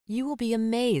You will be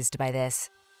amazed by this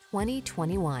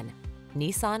 2021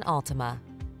 Nissan Altima.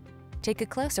 Take a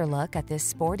closer look at this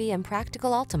sporty and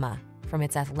practical Altima. From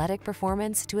its athletic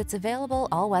performance to its available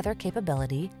all-weather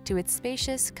capability to its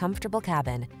spacious, comfortable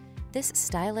cabin, this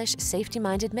stylish,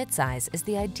 safety-minded midsize is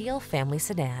the ideal family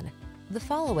sedan. The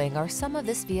following are some of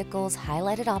this vehicle's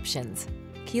highlighted options: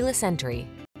 keyless entry,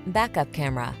 backup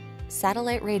camera,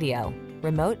 satellite radio,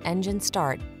 remote engine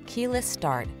start, keyless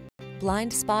start,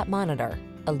 blind spot monitor,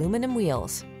 aluminum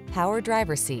wheels, power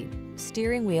driver seat,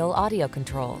 steering wheel audio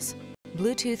controls,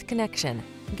 Bluetooth connection.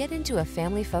 Get into a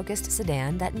family-focused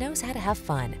sedan that knows how to have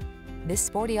fun. This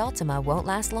sporty Altima won't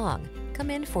last long.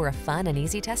 Come in for a fun and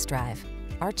easy test drive.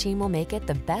 Our team will make it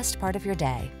the best part of your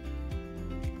day.